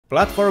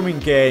platforming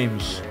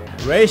games,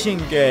 racing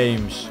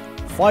games,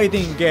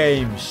 fighting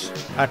games,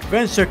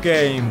 adventure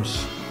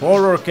games,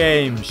 horror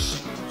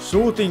games,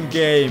 shooting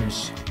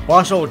games,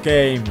 puzzle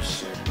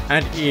games,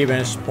 and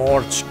even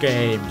sports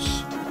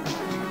games.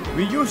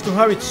 We used to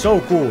have it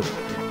so good.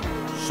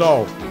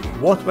 So,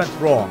 what went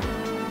wrong?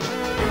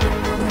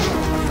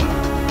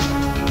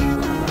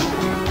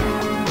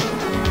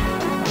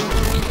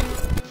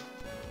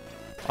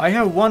 I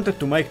have wanted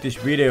to make this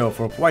video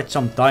for quite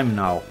some time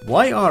now.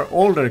 Why are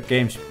older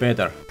games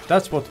better?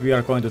 That's what we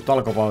are going to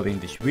talk about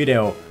in this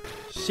video.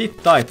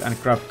 Sit tight and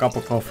grab a cup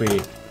of coffee,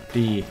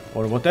 tea,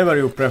 or whatever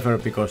you prefer,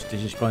 because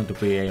this is going to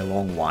be a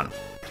long one.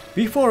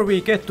 Before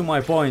we get to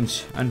my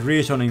points and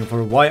reasoning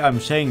for why I'm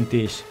saying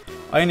this,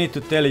 I need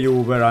to tell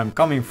you where I'm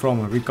coming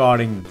from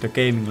regarding the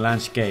gaming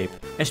landscape.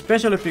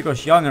 Especially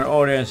because younger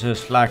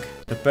audiences lack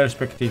the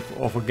perspective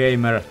of a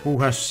gamer who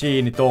has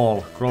seen it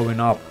all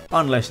growing up,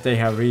 unless they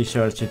have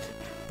researched it.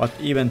 But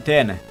even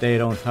then, they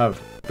don't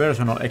have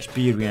personal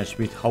experience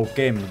with how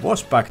gaming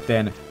was back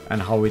then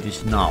and how it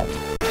is now.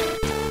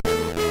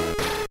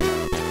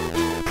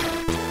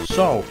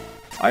 So,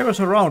 I was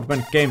around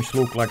when games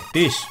looked like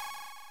this.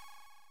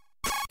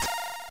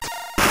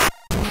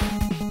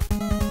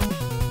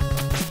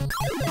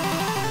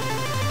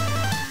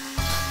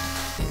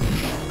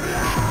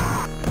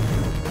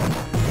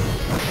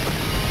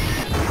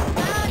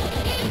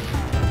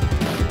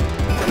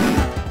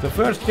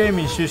 The first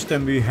gaming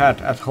system we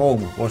had at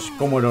home was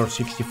Commodore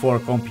 64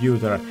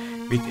 computer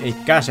with a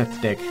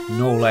cassette deck,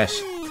 no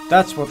less.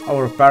 That's what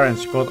our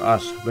parents got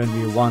us when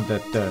we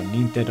wanted the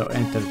Nintendo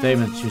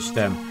Entertainment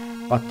System,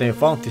 but they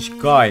found this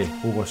guy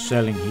who was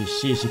selling his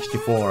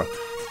C64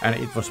 and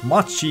it was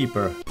much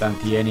cheaper than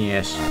the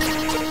NES.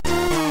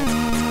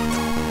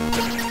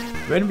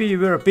 When we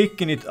were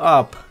picking it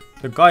up,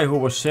 the guy who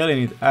was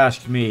selling it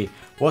asked me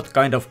what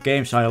kind of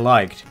games I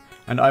liked,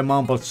 and I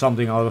mumbled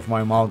something out of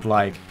my mouth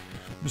like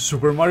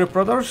Super Mario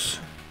Brothers?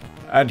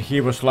 And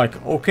he was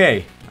like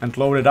okay, and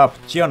loaded up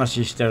Giana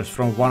Sisters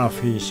from one of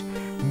his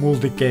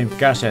multi-game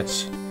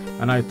cassettes.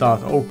 And I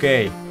thought,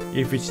 okay,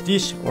 if it's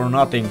this or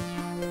nothing,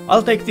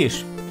 I'll take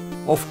this.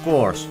 Of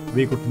course,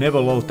 we could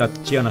never load that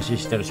Giana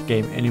Sisters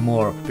game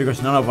anymore,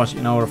 because none of us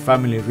in our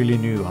family really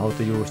knew how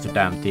to use the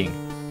damn thing.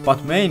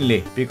 But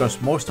mainly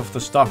because most of the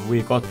stuff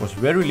we got was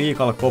very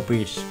legal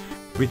copies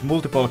with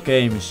multiple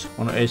games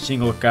on a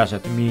single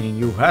cassette, meaning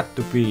you had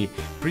to be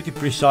pretty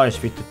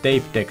precise with the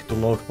tape deck to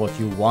load what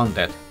you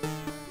wanted.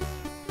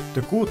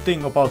 The good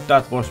thing about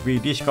that was we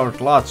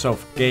discovered lots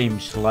of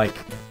games like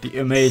the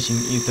amazing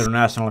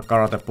International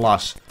Karate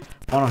Plus,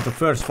 one of the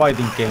first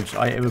fighting games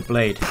I ever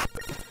played.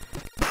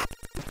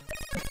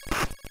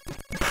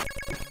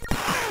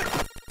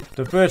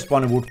 The first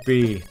one would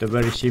be the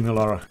very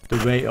similar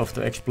The Way of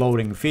the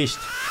Exploding Fist,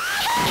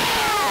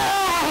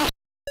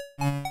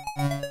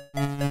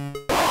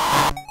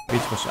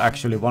 which was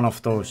actually one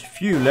of those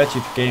few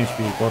legit games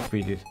we got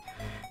with it.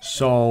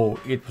 So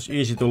it was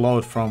easy to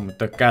load from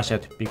the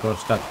cassette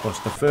because that was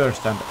the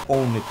first and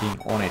only thing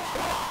on it.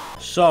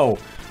 So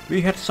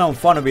we had some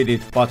fun with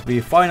it, but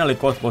we finally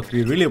got what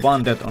we really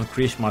wanted on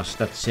Christmas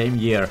that same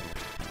year.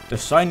 The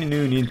shiny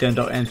new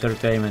Nintendo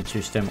Entertainment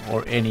System,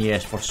 or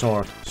NES for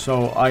short.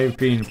 So I've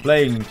been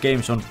playing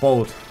games on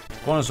both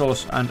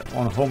consoles and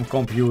on home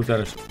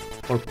computers,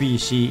 or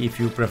PC if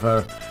you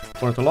prefer,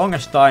 for the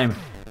longest time,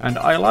 and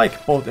I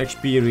like both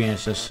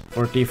experiences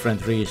for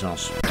different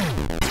reasons.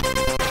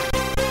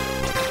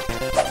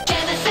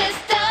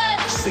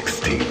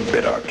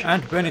 16-bit action.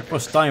 And when it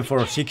was time for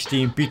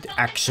 16-bit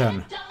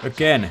action,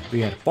 again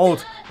we had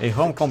both a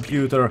home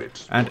computer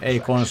and a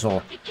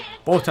console.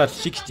 Both had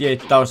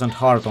 68,000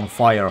 heart on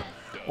fire.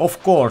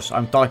 Of course,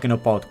 I'm talking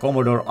about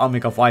Commodore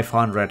Amiga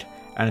 500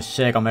 and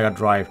Sega Mega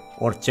Drive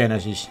or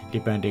Genesis,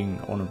 depending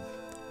on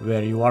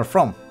where you are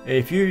from.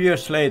 A few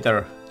years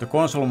later, the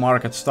console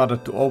market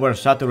started to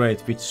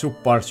oversaturate with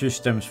subpar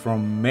systems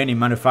from many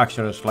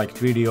manufacturers like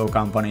 3DO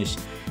companies,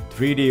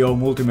 3DO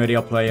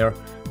Multimedia Player,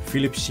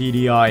 Philips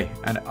CDI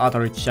and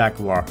Atari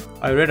Jaguar.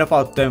 I read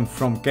about them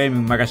from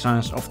gaming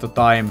magazines of the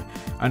time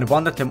and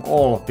wanted them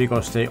all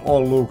because they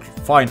all looked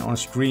fine on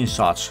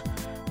screenshots.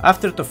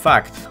 After the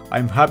fact,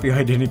 I'm happy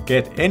I didn't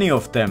get any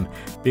of them,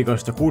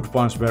 because the good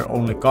ones were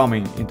only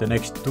coming in the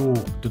next 2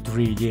 to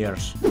 3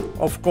 years.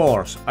 Of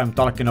course, I'm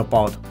talking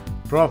about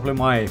probably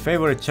my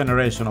favorite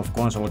generation of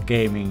console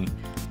gaming,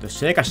 the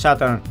Sega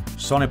Saturn,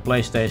 Sony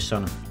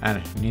PlayStation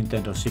and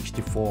Nintendo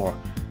 64.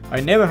 I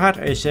never had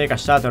a Sega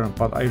Saturn,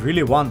 but I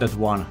really wanted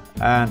one,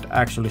 and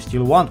actually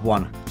still want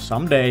one.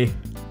 Someday.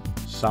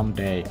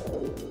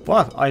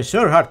 But I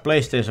sure had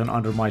PlayStation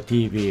under my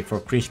TV for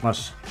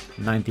Christmas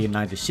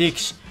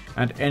 1996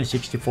 and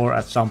N64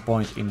 at some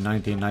point in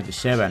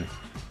 1997.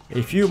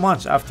 A few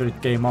months after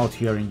it came out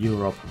here in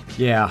Europe.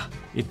 Yeah,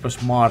 it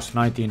was March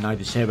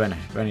 1997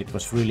 when it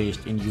was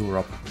released in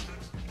Europe.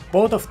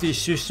 Both of these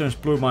systems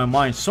blew my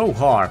mind so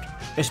hard,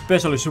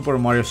 especially Super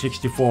Mario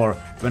 64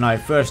 when I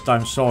first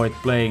time saw it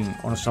playing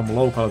on some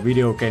local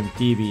video game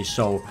TV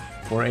show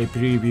for a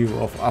preview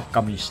of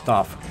upcoming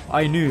stuff.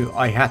 I knew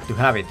I had to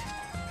have it.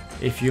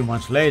 A few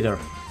months later,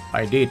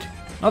 I did.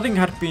 Nothing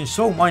had been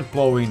so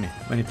mind-blowing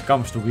when it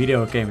comes to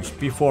video games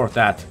before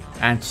that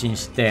and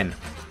since then.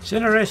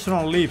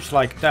 Generational leaps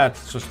like that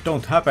just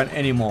don't happen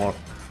anymore.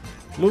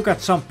 Look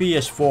at some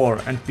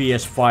PS4 and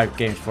PS5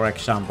 games for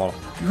example.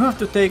 You have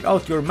to take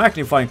out your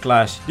magnifying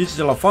glass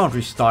Digital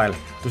Foundry style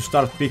to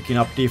start picking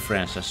up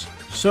differences.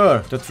 Sure,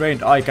 the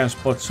trained eye can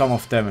spot some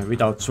of them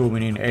without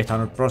zooming in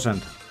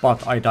 800%,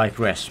 but I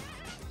digress.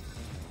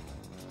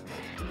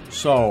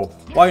 So,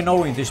 why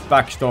knowing this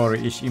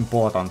backstory is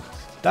important?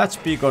 That's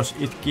because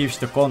it gives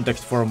the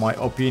context for my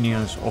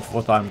opinions of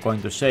what I'm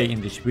going to say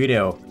in this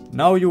video.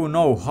 Now you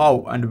know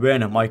how and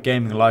when my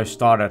gaming life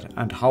started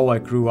and how I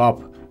grew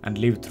up and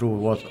lived through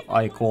what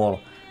I call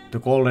the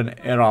golden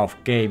era of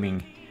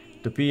gaming,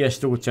 the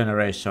PS2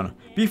 generation,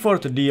 before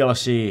the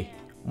DLC,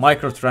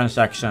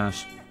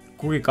 microtransactions,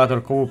 cookie cutter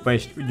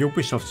code-based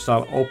Ubisoft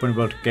style open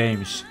world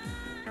games,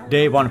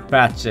 day one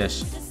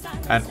patches,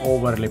 and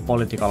overly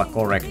political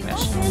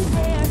correctness.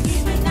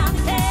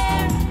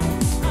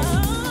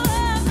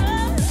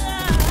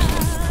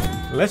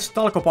 Let's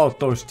talk about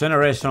those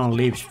generational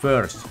leaps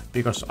first,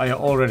 because I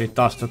already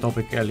touched the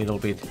topic a little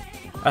bit.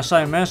 As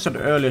I mentioned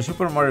earlier,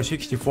 Super Mario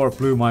 64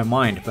 blew my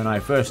mind when I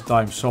first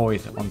time saw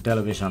it on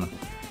television.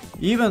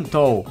 Even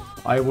though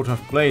I would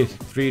have played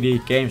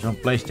 3D games on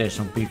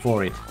PlayStation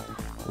before it,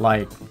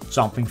 like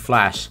Jumping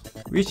Flash,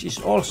 which is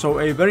also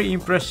a very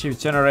impressive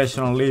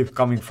generational leap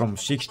coming from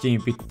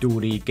 16-bit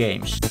 2D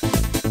games.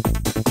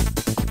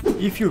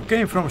 If you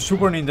came from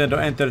Super Nintendo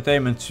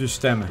Entertainment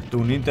System to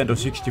Nintendo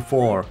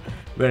 64,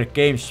 where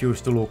games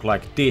used to look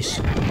like this,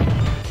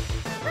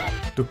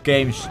 to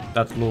games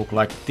that look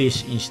like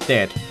this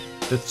instead,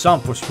 the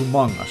jump was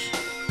humongous.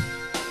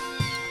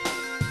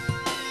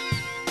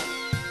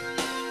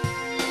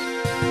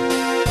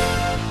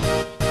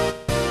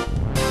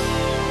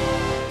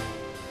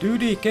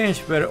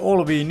 Games were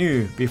all we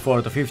knew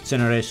before the 5th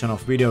generation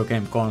of video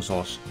game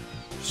consoles.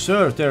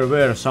 Sure, there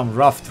were some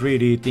rough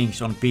 3D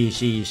things on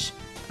PCs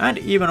and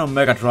even on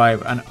Mega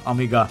Drive and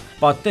Amiga,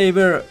 but they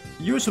were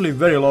usually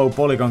very low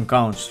polygon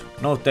counts,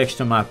 no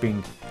texture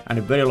mapping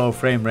and very low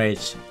frame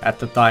rates at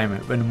the time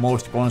when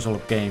most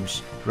console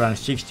games ran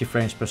 60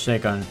 frames per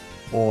second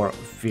or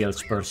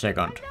fields per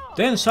second.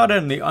 Then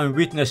suddenly I'm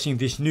witnessing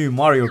this new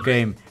Mario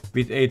game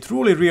with a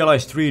truly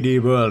realized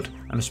 3D world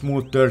and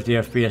smooth 30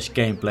 FPS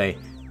gameplay,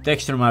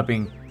 texture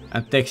mapping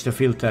and texture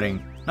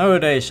filtering.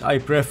 Nowadays I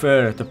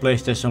prefer the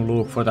PlayStation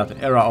look for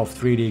that era of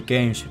 3D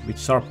games with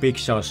sharp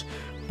pixels,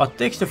 but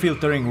texture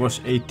filtering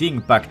was a thing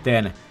back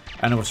then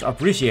and was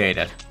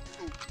appreciated.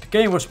 The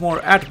game was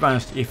more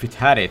advanced if it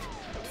had it.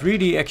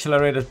 3D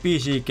accelerated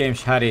PC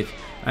games had it,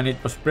 and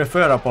it was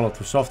preferable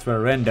to software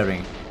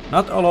rendering,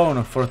 not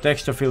alone for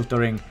texture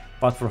filtering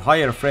but for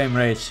higher frame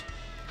rates,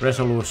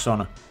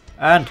 resolution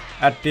and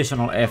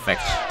additional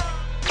effects.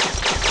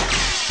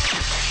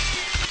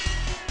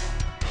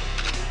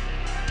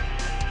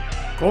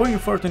 Going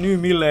for the new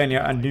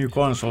millennia and new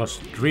consoles,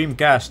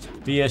 Dreamcast,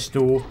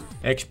 PS2,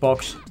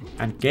 Xbox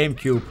and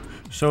GameCube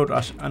showed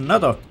us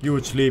another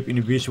huge leap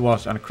in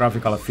visuals and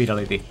graphical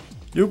fidelity.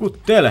 You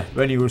could tell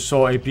when you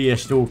saw a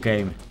PS2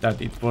 game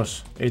that it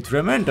was a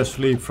tremendous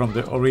leap from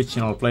the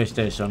original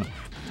PlayStation,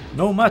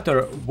 no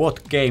matter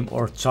what game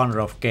or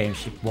genre of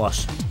games it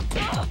was.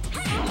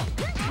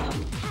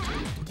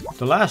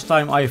 The last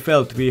time I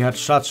felt we had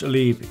such a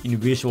leap in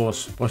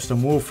visuals was the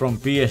move from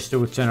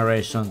PS2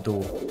 generation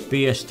to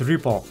PS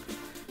Triple.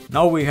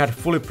 Now we had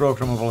fully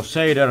programmable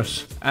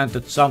shaders and the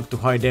jump to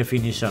high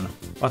definition.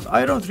 But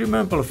I don't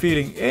remember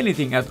feeling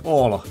anything at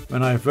all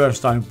when I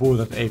first time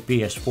booted a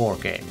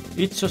PS4 game.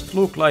 It just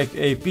looked like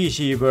a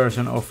PC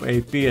version of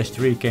a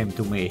PS3 game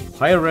to me.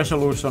 Higher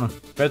resolution,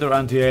 better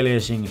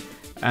anti-aliasing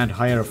and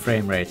higher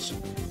frame rates.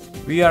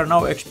 We are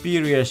now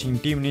experiencing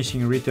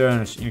diminishing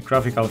returns in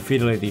graphical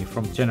fidelity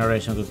from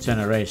generation to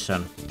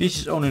generation. This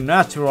is only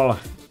natural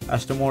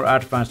as the more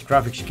advanced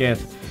graphics get,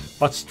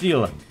 but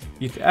still,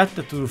 it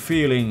added to the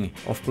feeling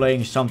of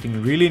playing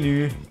something really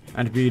new,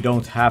 and we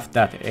don't have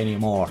that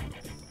anymore.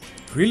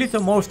 Really the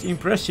most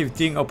impressive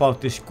thing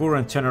about this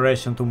current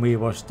generation to me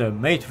was the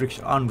Matrix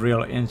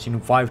Unreal Engine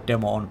 5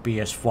 demo on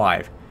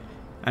PS5.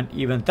 And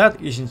even that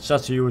isn't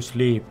such a huge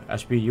leap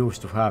as we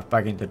used to have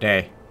back in the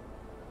day.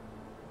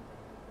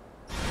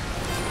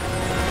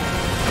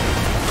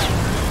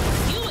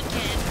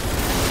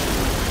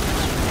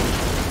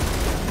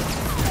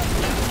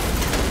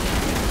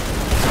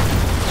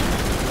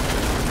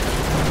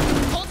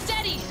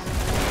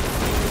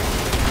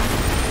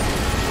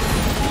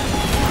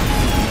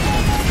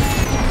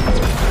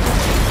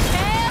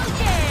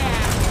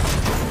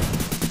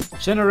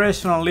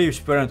 Generational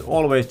leaps weren't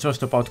always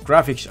just about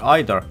graphics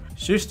either.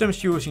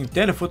 Systems using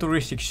then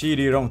futuristic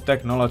CD-ROM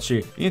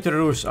technology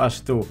introduced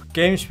us to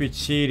games with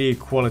CD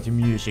quality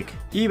music.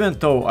 Even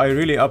though I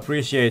really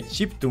appreciate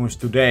chiptunes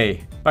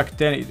today, back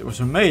then it was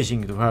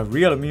amazing to have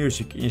real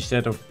music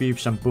instead of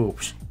beeps and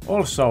boops.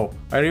 Also,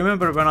 I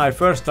remember when I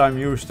first time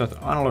used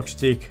that analog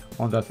stick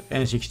on that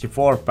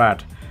N64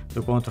 pad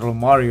to control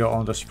Mario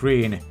on the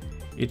screen,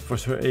 it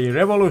was a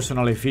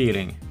revolutionary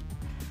feeling.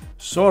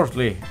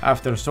 Shortly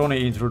after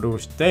Sony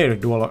introduced their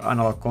dual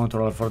analog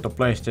controller for the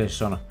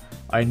PlayStation,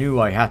 I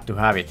knew I had to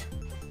have it.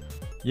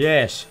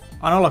 Yes,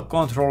 analog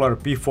controller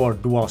before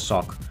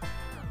DualShock.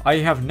 I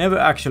have never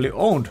actually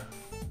owned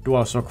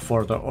DualShock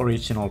for the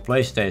original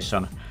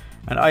PlayStation,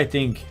 and I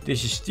think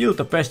this is still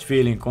the best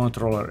feeling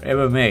controller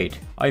ever made.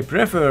 I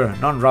prefer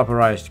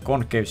non-rubberized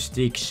concave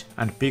sticks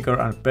and bigger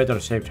and better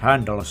shaped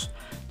handles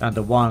than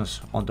the ones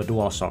on the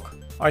DualShock.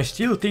 I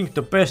still think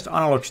the best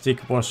analog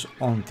stick was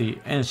on the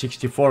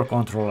N64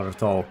 controller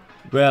though.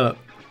 Well,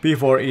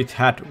 before it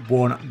had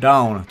worn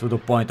down to the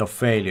point of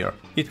failure.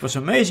 It was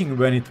amazing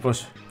when it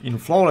was in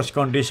flawless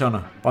condition,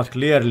 but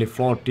clearly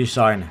flawed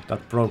design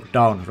that broke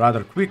down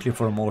rather quickly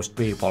for most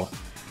people.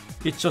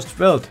 It just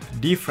felt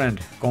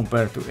different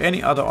compared to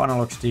any other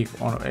analog stick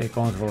on a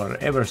controller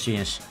ever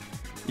since.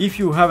 If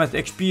you haven't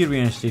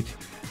experienced it,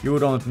 you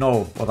don't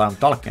know what I'm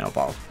talking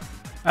about.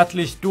 At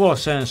least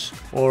DualSense,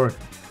 or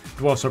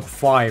DualShock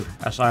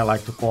 5 as I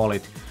like to call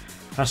it,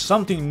 has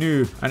something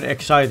new and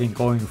exciting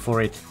going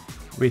for it,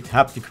 with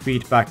haptic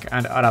feedback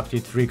and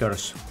adaptive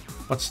triggers.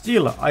 But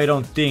still, I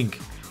don't think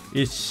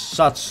it's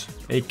such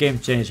a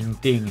game-changing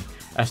thing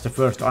as the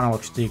first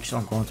analog sticks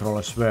on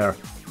controllers were.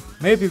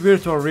 Maybe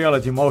virtual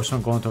reality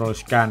motion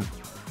controllers can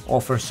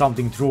offer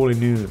something truly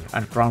new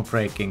and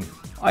groundbreaking.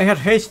 I had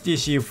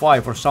HTC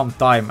Vive for some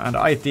time and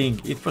I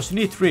think it was a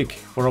neat trick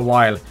for a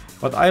while,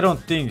 but I don't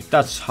think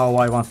that's how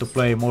I want to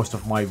play most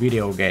of my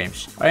video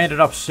games. I ended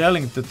up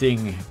selling the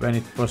thing when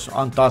it was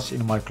untouched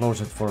in my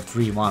closet for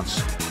 3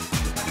 months.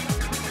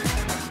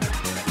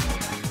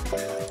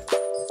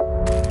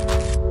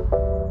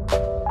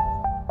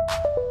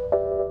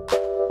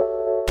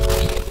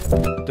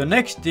 The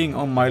next thing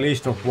on my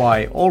list of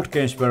why old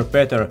games were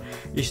better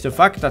is the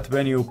fact that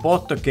when you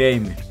bought the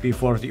game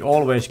before the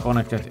always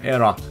connected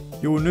era,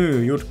 you knew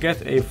you'd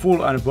get a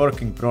full and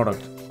working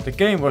product. The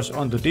game was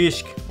on the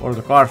disc or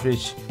the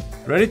cartridge,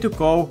 ready to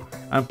go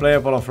and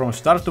playable from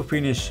start to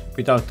finish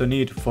without the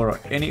need for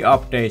any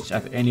updates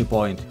at any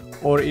point,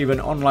 or even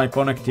online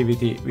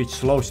connectivity which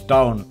slows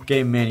down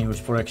game menus,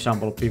 for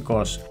example,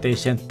 because they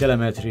send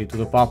telemetry to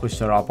the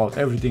publisher about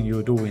everything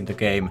you do in the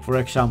game. For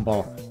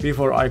example,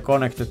 before I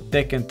connected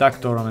Tekken Tag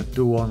Tournament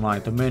 2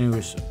 online, the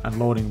menus and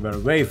loading were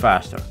way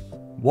faster.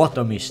 What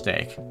a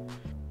mistake.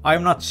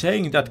 I'm not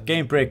saying that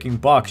game-breaking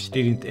bugs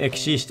didn't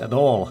exist at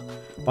all,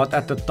 but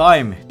at the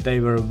time they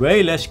were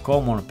way less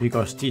common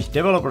because these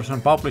developers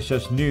and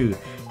publishers knew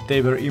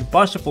they were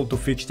impossible to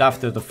fix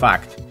after the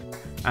fact.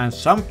 And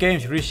some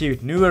games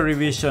received newer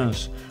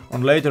revisions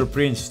on later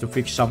prints to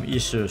fix some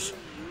issues.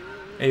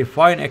 A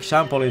fine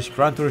example is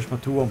Gran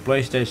Turismo 2 on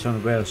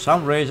PlayStation, where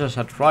some races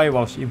had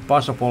rivals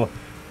impossible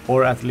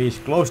or at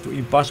least close to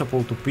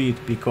impossible to beat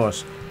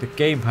because the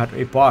game had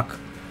a bug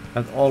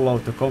that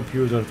allowed the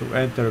computer to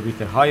enter with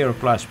a higher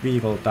class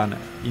vehicle than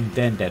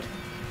intended.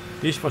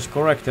 This was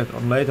corrected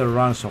on later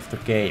runs of the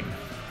game.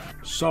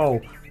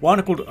 So,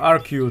 one could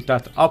argue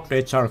that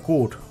updates are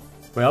good.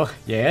 Well,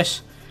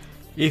 yes.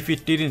 If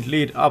it didn't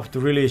lead up to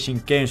releasing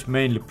games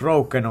mainly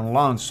broken on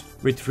launch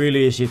with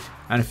release it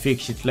and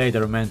fix it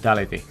later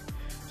mentality.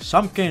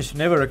 Some games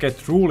never get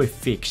truly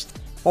fixed.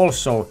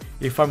 Also,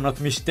 if I'm not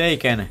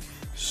mistaken,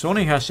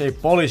 Sony has a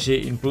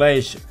policy in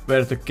place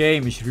where the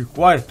game is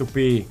required to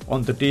be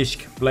on the disc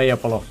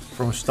playable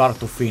from start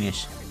to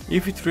finish.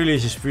 If it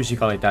releases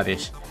physically, that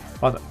is.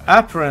 But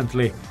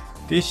apparently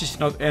this is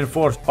not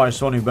enforced by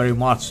Sony very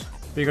much,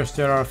 because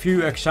there are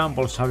few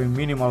examples having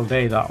minimal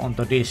data on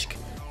the disc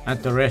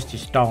and the rest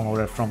is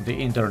downloaded from the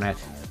internet.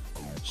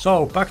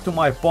 So back to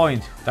my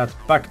point that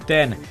back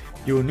then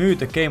you knew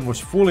the game was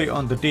fully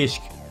on the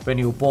disc when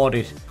you bought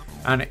it,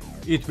 and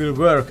it will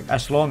work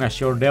as long as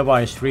your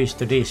device reaches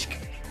the disc.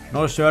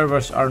 No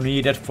servers are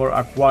needed for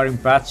acquiring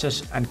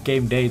patches and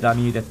game data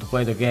needed to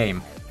play the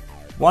game.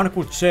 One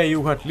could say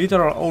you had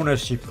literal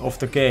ownership of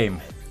the game,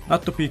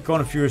 not to be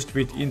confused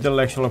with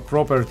intellectual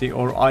property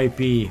or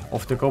IP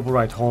of the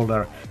copyright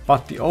holder,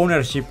 but the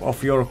ownership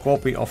of your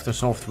copy of the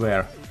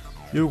software.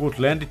 You could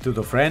lend it to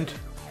the friend,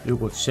 you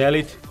could sell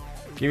it,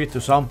 give it to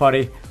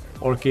somebody,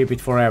 or keep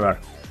it forever.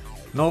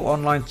 No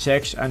online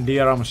checks and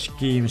DRM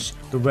schemes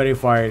to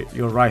verify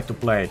your right to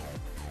play.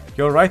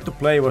 Your right to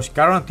play was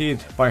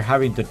guaranteed by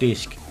having the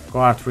disc,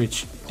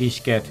 cartridge,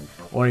 diskette,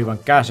 or even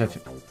cassette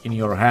in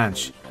your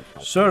hands.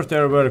 Sure,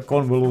 there were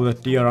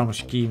convoluted DRM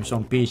schemes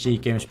on PC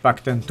games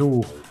back then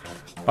too,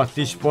 but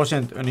this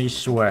wasn't an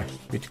issue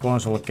with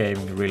console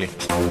gaming really.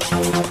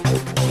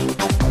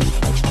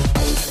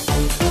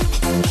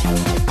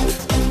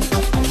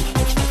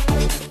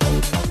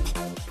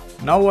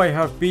 Now I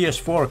have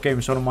PS4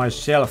 games on my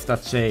shelf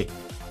that say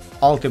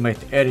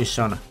Ultimate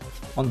Edition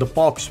on the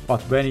box,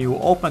 but when you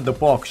open the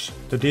box,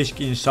 the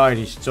disc inside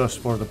is just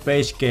for the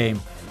base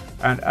game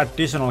and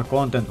additional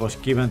content was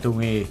given to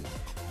me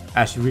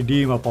as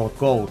redeemable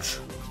codes.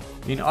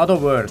 In other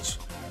words,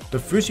 the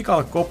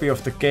physical copy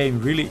of the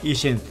game really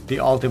isn't the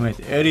Ultimate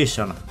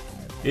Edition,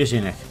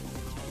 isn't it?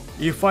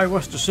 If I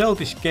was to sell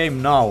this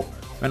game now,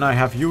 when I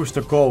have used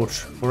the codes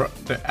for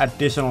the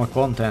additional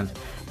content,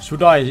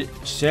 should I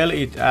sell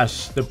it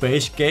as the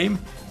base game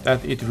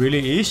that it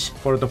really is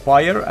for the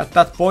buyer at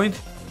that point,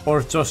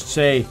 or just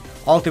say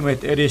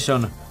Ultimate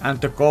Edition and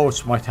the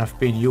codes might have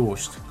been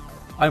used.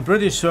 I'm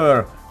pretty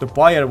sure the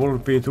buyer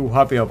wouldn't be too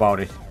happy about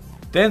it.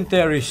 Then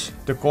there is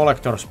the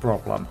collector's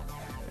problem.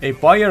 A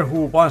buyer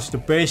who wants the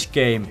base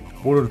game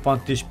wouldn't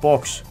want this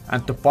box,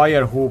 and the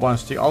buyer who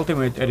wants the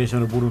Ultimate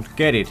Edition wouldn't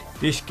get it.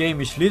 This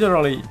game is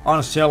literally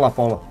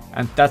unsellable,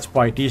 and that's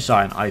by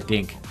design, I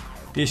think.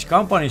 These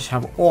companies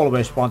have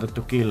always wanted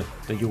to kill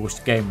the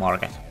used game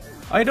market.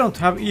 I don't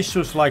have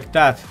issues like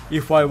that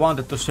if I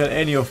wanted to sell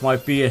any of my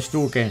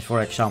PS2 games,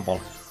 for example.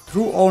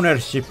 Through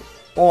ownership,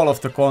 all of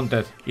the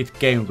content it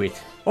came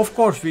with. Of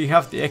course, we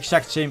have the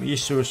exact same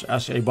issues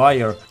as a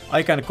buyer.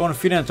 I can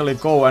confidently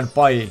go and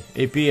buy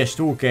a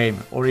PS2 game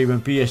or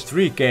even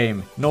PS3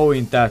 game,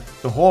 knowing that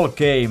the whole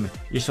game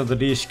is on the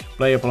disc,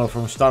 playable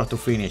from start to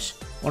finish.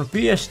 On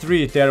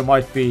PS3 there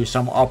might be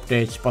some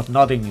updates, but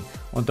nothing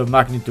on the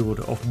magnitude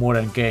of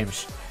modern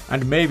games.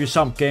 And maybe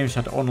some games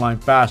had online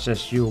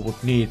passes you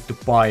would need to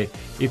buy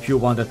if you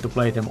wanted to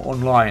play them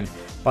online.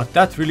 But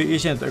that really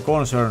isn't a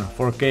concern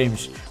for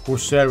games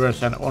whose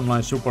servers and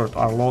online support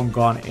are long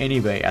gone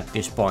anyway at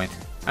this point.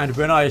 And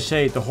when I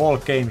say the whole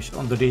game is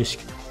on the disc,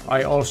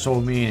 I also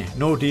mean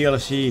no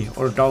DLC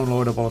or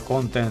downloadable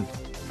content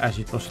as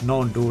it was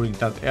known during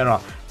that era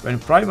when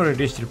primary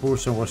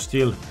distribution was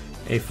still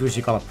a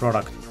physical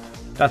product.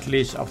 That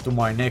leads up to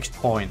my next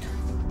point.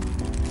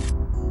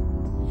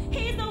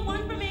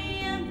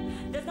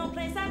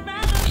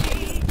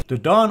 The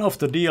dawn of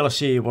the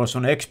DLC was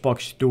on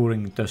Xbox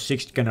during the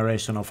 6th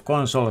generation of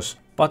consoles,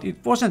 but it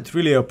wasn't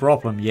really a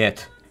problem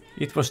yet.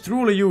 It was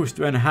truly used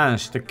to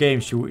enhance the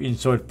games you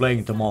enjoyed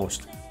playing the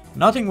most.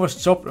 Nothing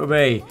was chopped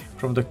away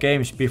from the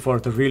games before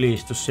the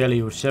release to sell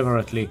you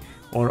separately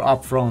or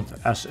upfront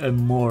as a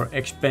more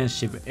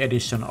expensive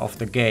edition of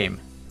the game.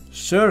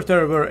 Sure,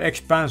 there were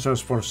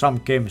expansions for some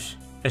games,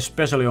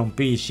 especially on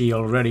PC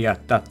already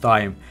at that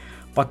time,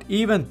 but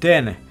even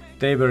then,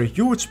 they were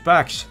huge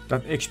packs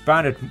that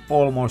expanded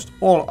almost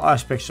all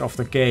aspects of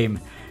the game,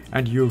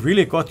 and you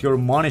really got your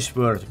money's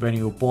worth when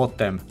you bought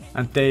them,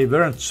 and they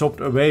weren't chopped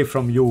away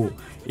from you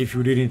if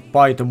you didn't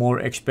buy the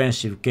more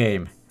expensive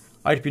game.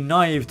 I'd be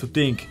naive to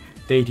think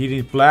they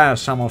didn't plan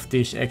some of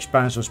these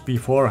expansions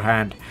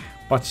beforehand,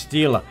 but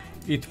still,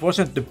 it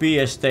wasn't the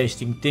BS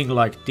tasting thing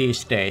like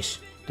these days.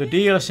 The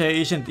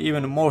DLC isn't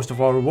even most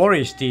of our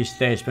worries these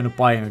days when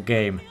buying a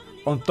game.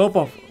 On top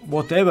of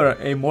whatever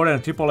a modern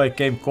AAA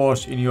game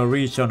costs in your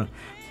region,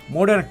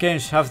 modern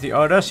games have the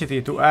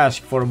audacity to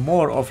ask for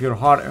more of your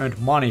hard-earned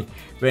money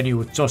when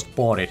you just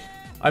bought it.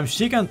 I'm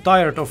sick and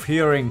tired of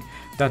hearing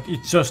that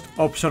it's just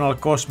optional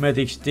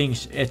cosmetics,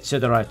 things,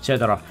 etc,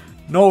 etc.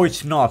 No,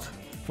 it's not.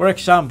 For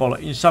example,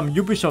 in some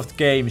Ubisoft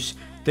games,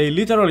 they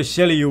literally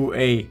sell you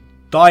a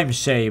time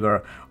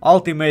saver,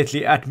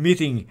 ultimately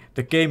admitting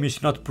the game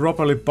is not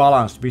properly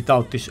balanced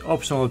without this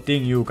optional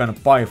thing you can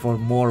buy for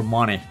more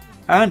money.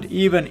 And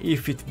even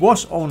if it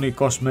was only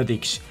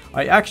cosmetics,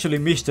 I actually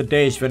miss the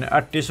days when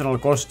additional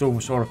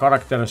costumes or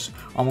characters,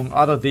 among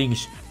other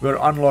things, were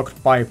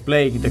unlocked by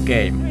playing the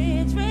game.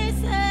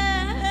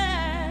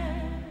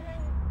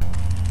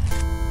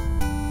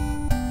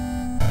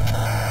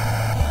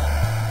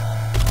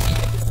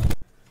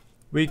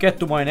 We get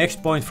to my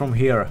next point from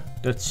here,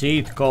 the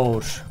cheat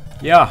codes.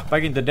 Yeah,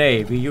 back in the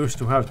day we used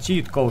to have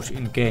cheat codes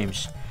in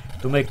games,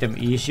 to make them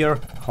easier,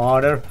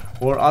 harder,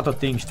 or other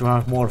things to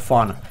have more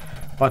fun.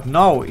 But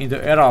now, in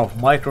the era of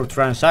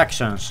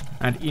microtransactions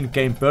and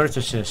in-game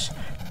purchases,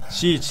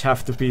 cheats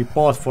have to be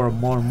bought for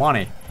more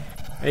money.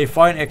 A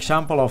fine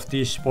example of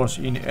this was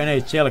in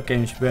NHL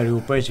games where you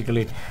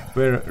basically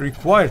were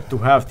required to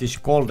have this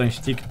golden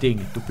stick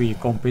thing to be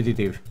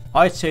competitive.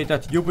 I'd say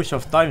that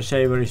Ubisoft Time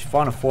Saver is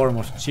fun form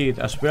of cheat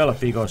as well,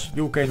 because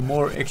you gain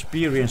more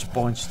experience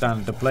points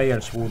than the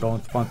players who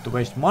don't want to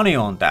waste money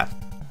on that.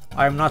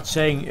 I'm not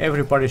saying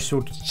everybody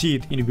should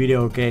cheat in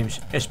video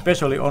games,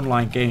 especially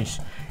online games.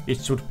 It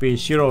should be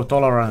zero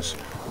tolerance,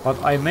 but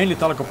I mainly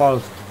talk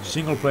about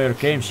single player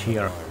games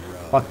here.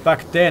 But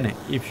back then,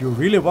 if you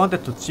really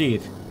wanted to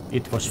cheat,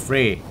 it was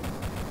free.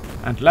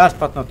 And last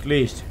but not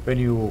least, when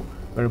you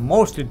were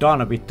mostly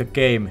done with the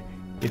game,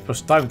 it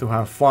was time to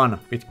have fun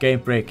with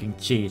game-breaking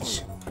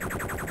cheats.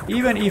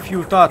 Even if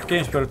you thought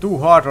games were too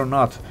hard or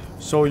not,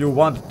 so you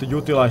wanted to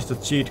utilize the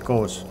cheat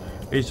codes,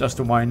 leads us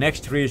to my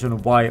next reason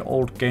why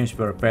old games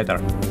were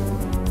better.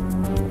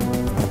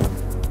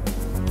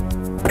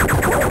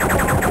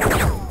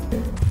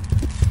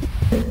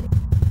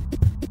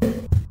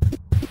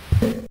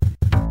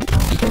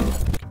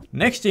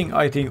 Next thing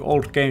I think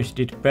old games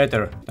did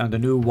better than the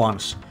new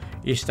ones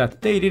is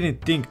that they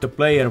didn't think the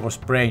player was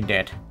brain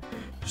dead.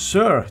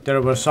 Sure,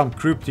 there were some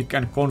cryptic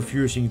and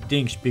confusing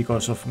things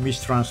because of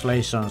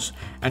mistranslations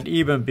and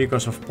even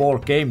because of poor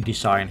game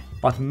design,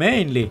 but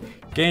mainly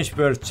games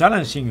were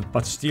challenging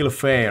but still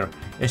fair,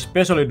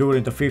 especially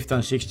during the 5th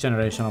and 6th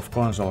generation of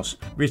consoles,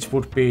 which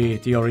would be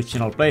the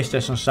original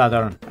PlayStation,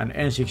 Saturn and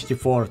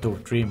N64 to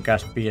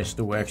Dreamcast,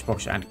 PS2,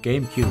 Xbox and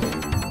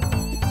GameCube.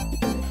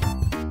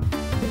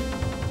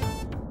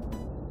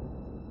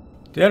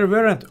 There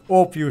weren't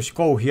obvious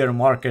go here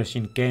markers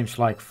in games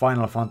like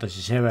Final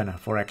Fantasy VII,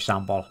 for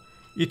example.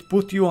 It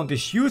put you on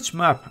this huge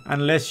map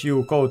and lets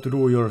you go to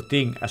do your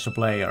thing as a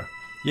player.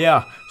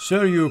 Yeah,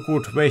 sure, you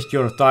could waste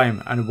your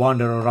time and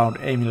wander around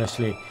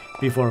aimlessly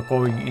before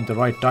going in the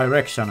right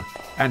direction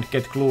and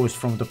get clues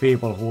from the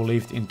people who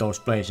lived in those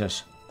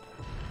places.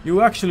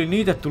 You actually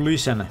needed to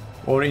listen,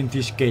 or in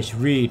this case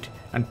read,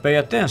 and pay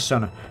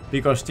attention,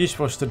 because this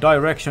was the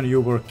direction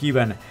you were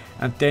given,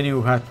 and then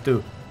you had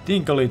to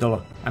think a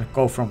little and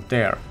go from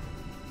there.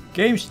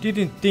 Games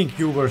didn't think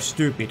you were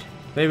stupid.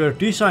 They were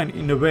designed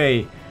in a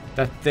way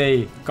that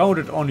they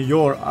counted on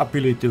your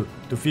ability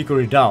to figure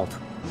it out.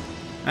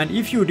 And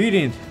if you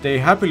didn't, they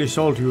happily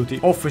sold you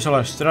the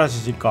official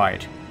strategy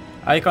guide.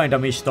 I kinda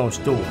miss those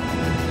too.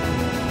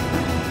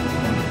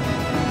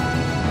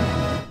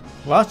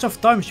 Lots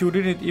of times you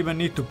didn't even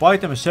need to buy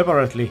them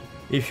separately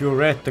if you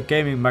read the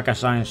gaming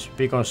magazines,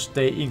 because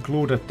they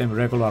included them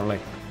regularly.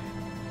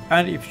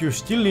 And if you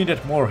still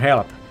needed more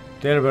help,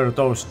 there were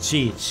those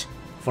cheats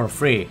for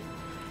free.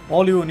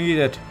 All you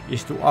needed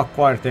is to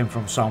acquire them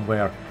from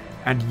somewhere.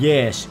 And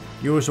yes,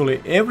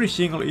 usually every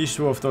single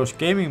issue of those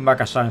gaming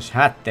magazines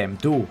had them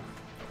too.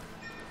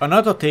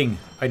 Another thing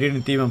I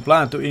didn't even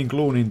plan to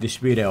include in this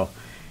video.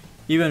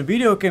 Even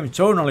video game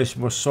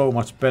journalism was so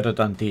much better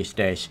than these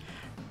days.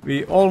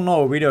 We all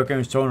know video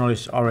game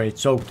journalists are a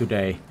joke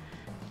today.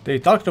 They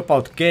talked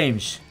about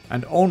games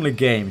and only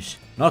games,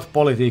 not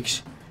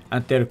politics,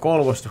 and their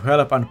goal was to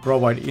help and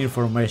provide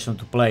information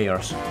to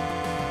players.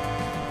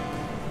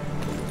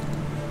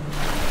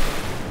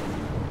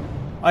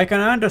 I can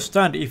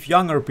understand if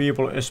younger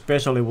people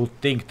especially would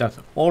think that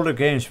older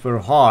games were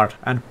hard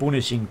and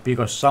punishing,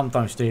 because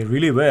sometimes they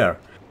really were.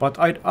 But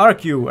I'd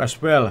argue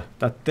as well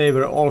that they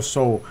were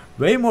also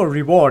way more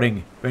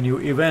rewarding when you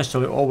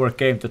eventually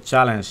overcame the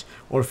challenge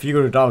or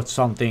figured out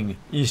something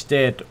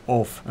instead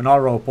of an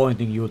arrow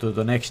pointing you to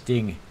the next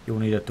thing you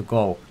needed to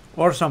go.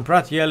 Or some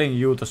brat yelling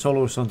you the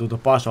solution to the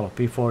puzzle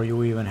before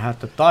you even had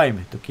the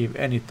time to give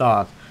any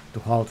thought to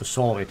how to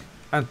solve it.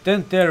 And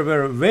then there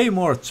were way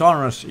more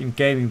genres in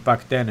gaming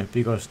back then,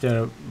 because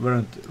there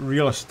weren't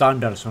real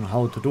standards on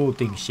how to do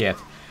things yet.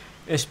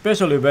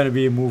 Especially when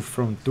we moved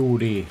from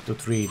 2D to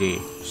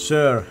 3D.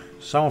 Sure,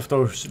 some of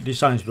those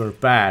designs were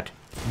bad,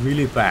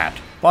 really bad.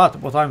 But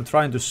what I'm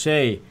trying to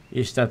say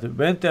is that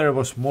when there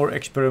was more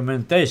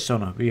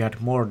experimentation, we had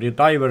more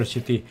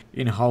diversity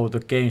in how the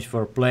games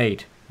were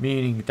played.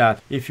 Meaning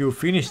that if you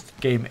finished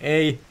game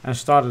A and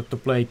started to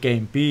play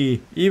game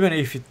B, even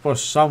if it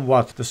was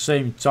somewhat the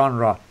same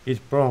genre,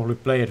 it probably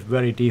played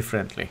very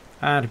differently.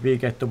 And we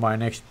get to my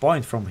next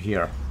point from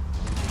here.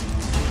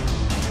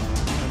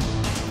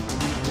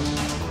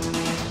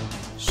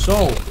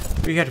 So,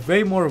 we had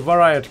way more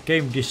varied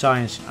game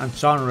designs and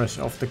genres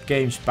of the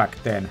games back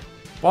then.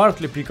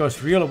 Partly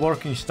because real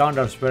working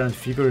standards weren't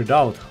figured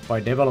out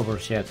by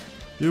developers yet.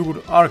 You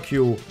could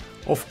argue,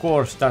 of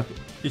course, that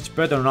it's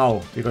better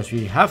now because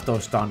we have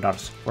those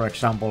standards, for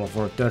example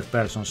for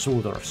third-person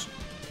shooters.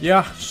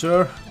 Yeah,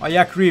 sure, I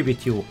agree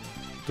with you,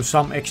 to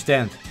some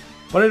extent.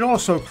 But it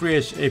also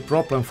creates a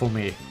problem for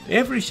me.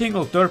 Every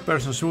single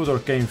third-person shooter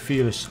game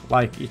feels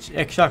like it's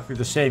exactly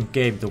the same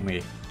game to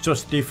me,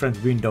 just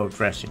different window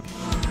dressing.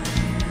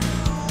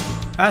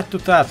 Add to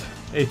that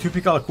a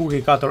typical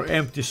cookie-cutter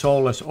empty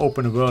soulless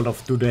open world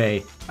of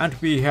today, and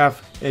we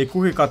have a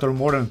cookie-cutter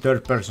modern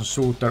third-person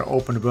shooter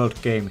open world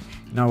game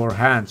in our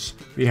hands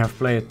we have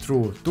played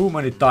through too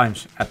many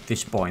times at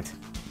this point.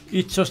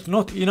 It's just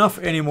not enough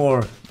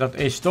anymore that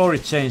a story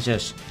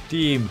changes,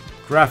 theme,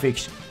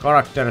 graphics,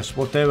 characters,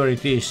 whatever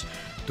it is,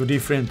 to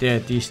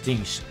differentiate these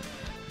things.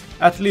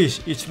 At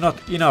least it's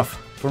not enough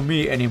for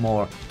me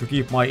anymore to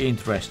keep my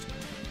interest.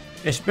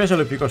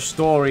 Especially because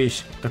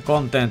stories, the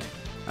content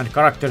and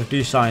character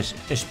designs,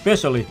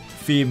 especially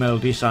female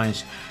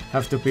designs,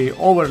 have to be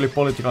overly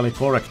politically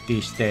correct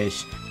these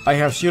days. I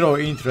have zero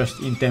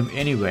interest in them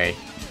anyway.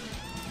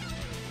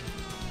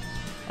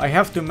 I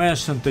have to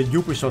mention the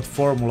Ubisoft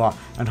formula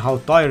and how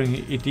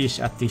tiring it is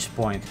at this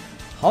point.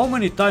 How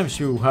many times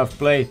you have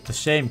played the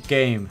same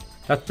game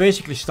that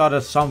basically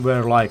started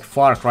somewhere like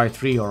Far Cry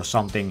 3 or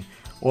something,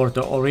 or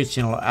the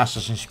original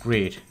Assassin's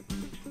Creed?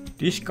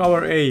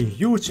 Discover a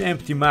huge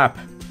empty map,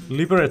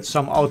 liberate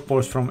some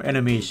outposts from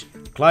enemies,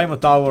 climb a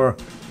tower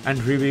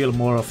and reveal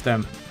more of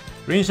them.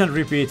 Rinse and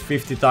repeat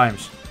 50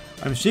 times.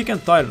 I'm sick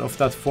and tired of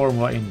that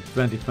formula in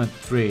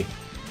 2023.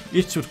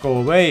 It should go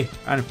away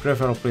and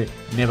preferably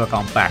never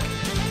come back.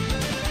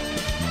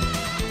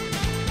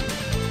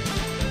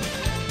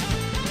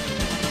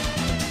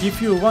 If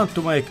you want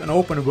to make an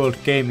open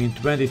world game in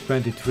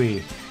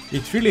 2023,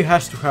 it really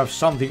has to have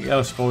something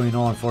else going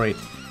on for it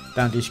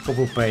than this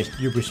copy-paste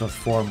Ubisoft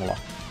formula.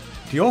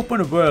 The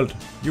open world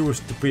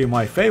used to be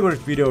my favorite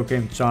video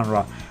game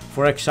genre.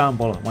 For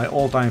example, my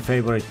all-time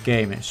favorite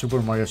game,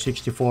 Super Mario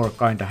 64,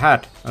 kinda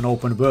had an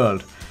open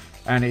world.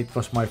 and it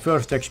was my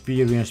first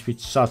experience with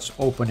such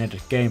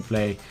open-ended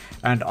gameplay,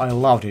 and I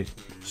loved it.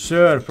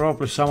 Sure,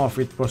 probably some of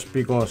it was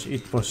because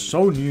it was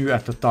so new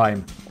at the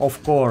time.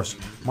 Of course,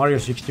 Mario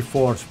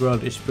 64's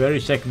world is very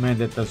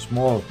segmented and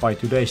small by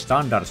today's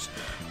standards,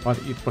 but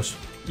it was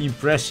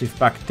impressive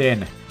back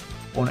then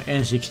on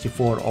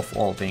N64 of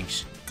all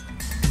things.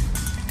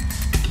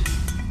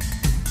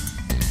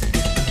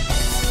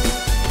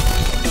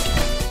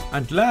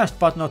 And last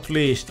but not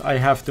least, I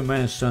have to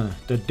mention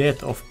the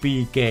death of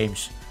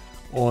B-Games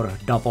or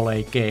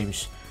AA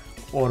games,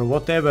 or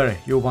whatever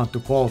you want to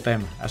call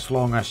them, as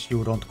long as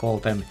you don't call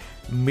them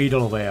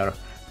middleware,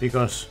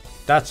 because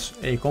that's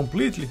a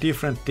completely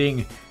different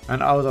thing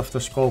and out of the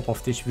scope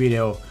of this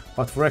video.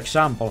 But for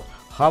example,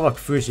 Havoc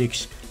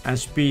Physics and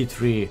Speed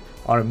 3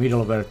 are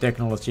middleware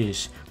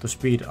technologies to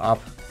speed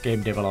up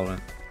game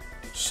development.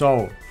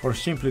 So, for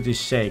simplicity's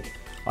sake,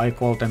 I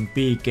call them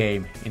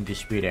B-Game in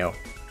this video.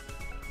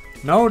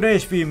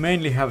 Nowadays we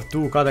mainly have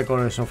two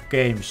categories of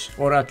games,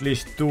 or at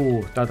least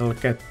two that'll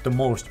get the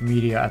most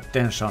media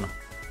attention.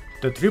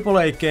 The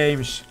AAA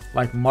games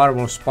like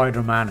Marvel,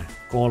 Spider-Man,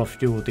 Call of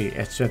Duty,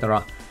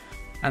 etc.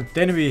 And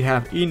then we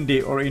have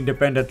indie or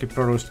independently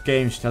produced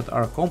games that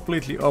are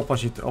completely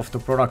opposite of the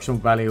production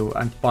value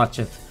and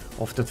budget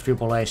of the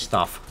AAA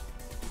stuff.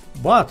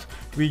 But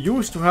we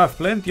used to have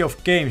plenty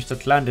of games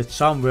that landed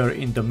somewhere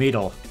in the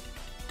middle,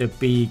 the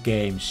B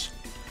games.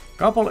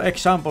 Couple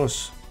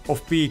examples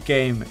of B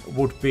game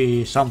would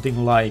be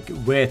something like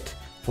Wet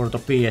for the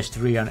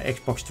PS3 and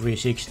Xbox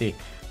 360,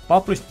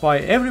 published by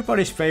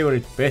everybody's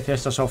favorite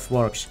Bethesda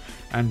Softworks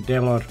and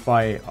developed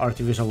by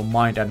Artificial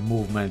Mind and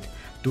Movement,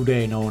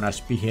 today known as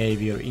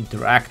Behavior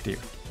Interactive.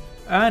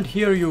 And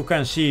here you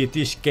can see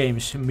this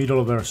game's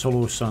middleware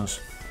solutions.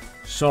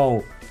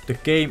 So the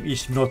game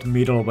is not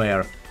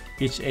middleware,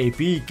 it's a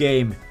B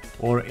game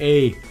or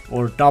A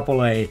or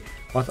AA,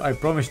 but I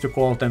promise to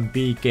call them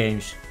B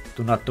games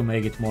not to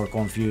make it more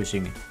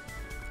confusing.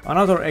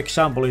 Another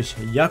example is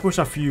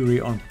Yakuza Fury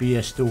on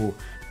PS2,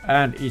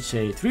 and it's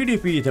a 3D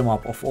beat 'em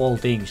up of all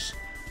things.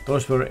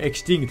 Those were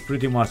extinct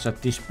pretty much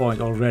at this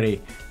point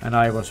already, and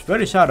I was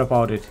very sad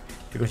about it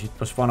because it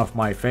was one of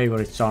my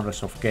favorite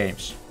genres of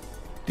games.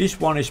 This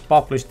one is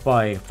published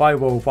by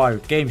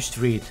 505 Game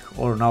Street,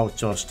 or now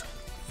just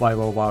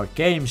 505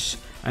 Games,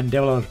 and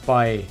developed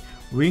by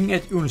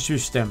Winged Un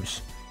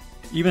Systems.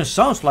 Even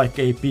sounds like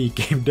a B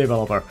game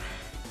developer.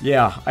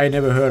 Yeah, I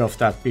never heard of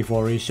that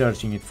before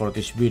researching it for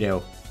this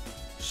video.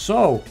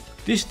 So,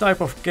 this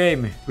type of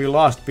game we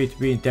lost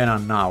between then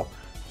and now.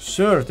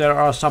 Sure, there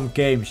are some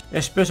games,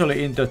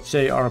 especially in the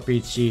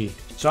JRPG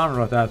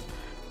genre, that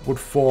would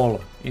fall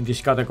in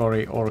this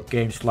category, or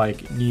games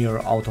like Nier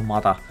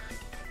Automata.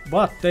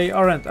 But they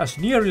aren't as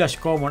nearly as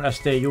common as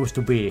they used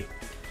to be.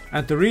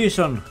 And the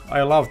reason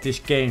I love these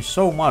games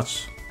so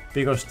much,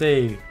 because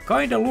they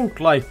kinda look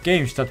like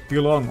games that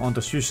belong on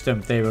the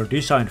system they were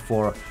designed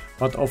for,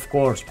 but of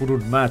course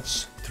couldn't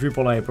match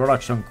AAA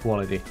production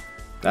quality.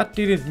 That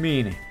didn't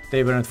mean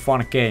they weren't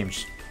fun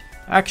games.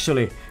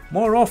 Actually,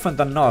 more often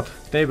than not,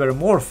 they were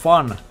more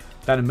fun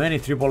than many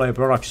AAA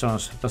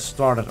productions that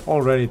started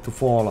already to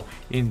fall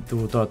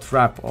into the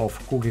trap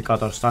of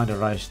cookie-cutter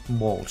standardized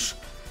molds.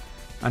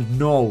 And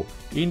no,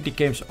 indie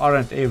games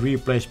aren't a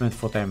replacement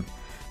for them.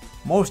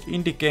 Most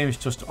indie games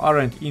just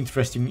aren't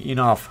interesting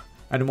enough,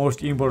 and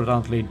most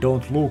importantly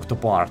don't look the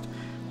part.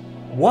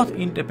 What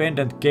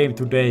independent game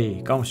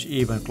today comes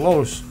even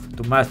close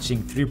to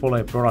matching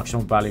AAA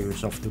production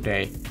values of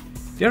today?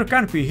 There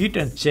can be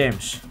hidden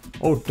gems.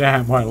 Oh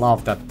damn, I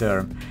love that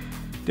term.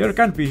 There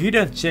can be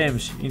hidden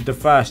gems in the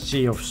vast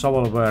sea of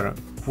shovelware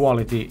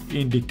quality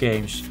indie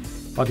games,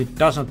 but it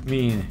doesn't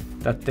mean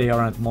that they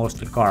aren't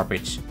mostly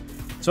garbage.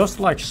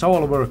 Just like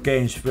shovelware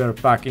games were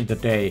back in the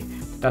day,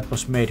 that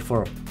was made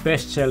for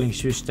best-selling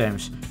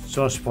systems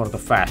just for the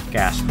fast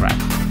cash grab.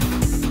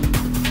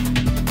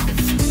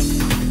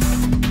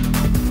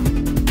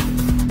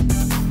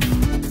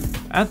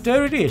 And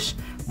there it is,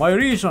 my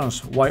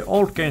reasons why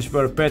old games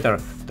were better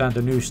than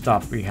the new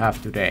stuff we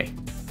have today.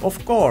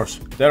 Of course,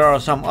 there are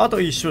some other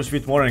issues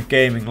with modern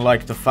gaming,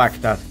 like the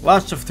fact that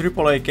lots of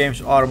AAA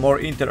games are more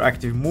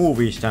interactive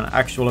movies than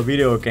actual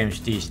video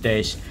games these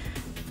days.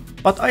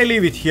 But I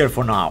leave it here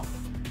for now.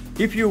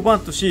 If you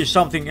want to see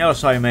something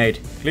else I made,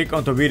 click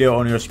on the video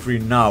on your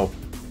screen now.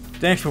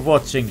 Thanks for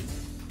watching,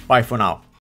 bye for now.